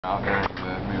Out there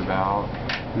to move out.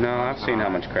 No, I've seen how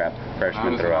much crap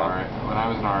freshmen throw out. When I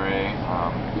was an RA,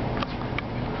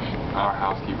 our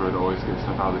housekeeper would always get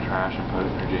stuff out of the trash and put it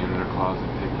in her janitor closet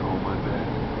and take it home one day.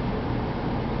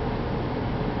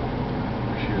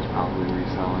 She was probably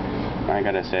reselling it. I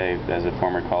gotta say, as a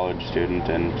former college student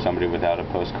and somebody without a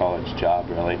post-college job,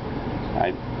 really,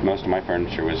 most of my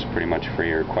furniture was pretty much free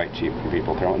or quite cheap for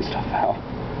people throwing stuff out.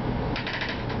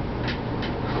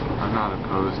 I'm not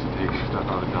opposed to taking stuff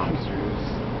out of dumpsters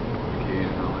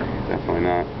occasionally. Definitely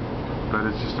not. But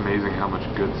it's just amazing how much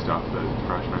good stuff that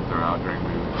freshmen throw out during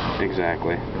moving.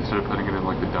 Exactly. Instead of putting it in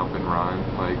like the dump and run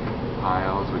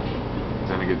piles, which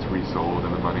then it gets resold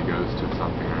and the money goes to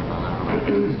something or another.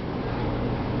 I'm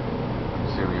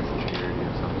assuming it's a charity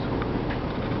of some sort.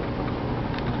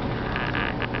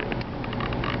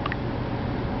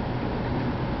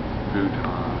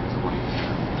 Futons,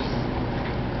 lamps,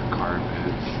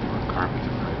 carpets. Carpets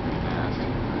are probably pretty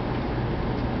nasty.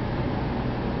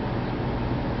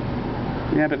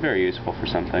 Yeah, but very useful for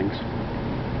some things.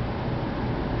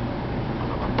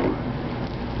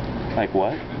 Like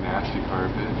what? A nasty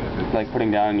carpet. Like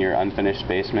putting down your unfinished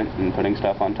basement and putting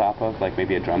stuff on top of, like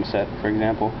maybe a drum set, for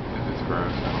example. If it's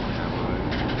gross, I don't handle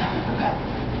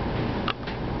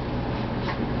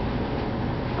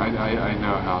it. I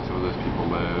know how some of those people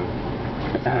live.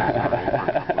 Like it's been for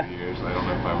a couple of years. I don't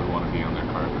know if I would want to be on their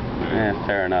carpet for very long.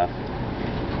 Fair enough.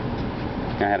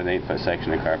 I had an 8-foot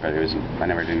section of carpet. I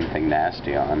never did anything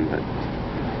nasty on, but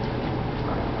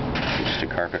just a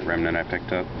carpet remnant I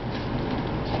picked up.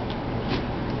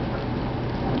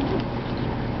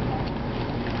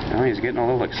 Oh, he's getting a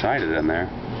little excited in there.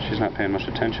 She's not paying much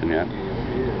attention yet.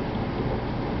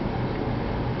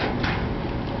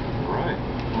 Right.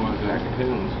 What was that?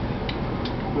 Pins.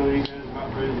 Well, you guys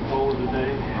about ready to call it a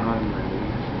day? I'm ready.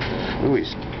 Ooh,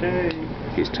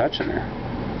 he's touching her.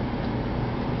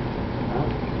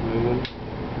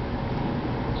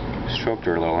 Stroked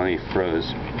her a little and he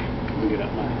froze. I'm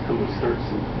gonna start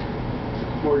some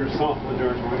more soft litter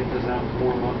and write this out for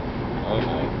warm up.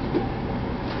 Okay.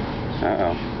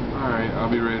 Uh-oh. Alright, I'll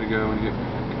be ready to go when you get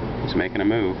back. He's making a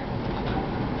move.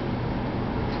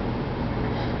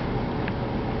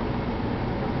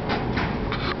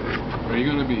 Are you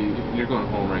gonna be, you're going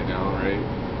home right now, right?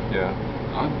 Yeah.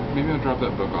 Maybe I'll drop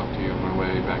that book off to you on my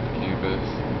way back to campus.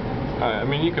 I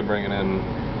mean, you could bring it in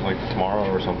like tomorrow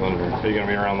or something. Or are you gonna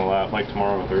be around the lab like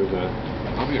tomorrow or Thursday?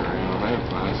 I'll be around. I have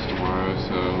class tomorrow,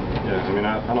 so. Yeah. I mean,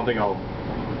 I don't think I'm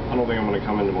gonna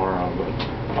come in tomorrow, but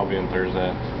I'll be in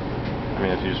Thursday. I mean,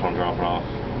 if you just want to drop it off,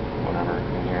 whenever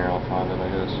in here, I'll find it, I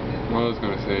guess. Well, I was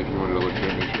gonna say if you wanted to look at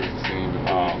it, make sure it's the same. If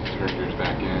you turn yours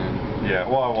back in. Yeah.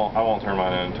 Well, I won't turn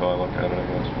mine in until I look at it, I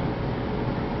guess.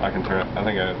 But I can turn it. I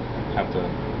think I have to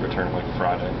return it like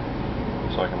Friday,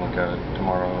 so I can look at it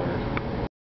tomorrow or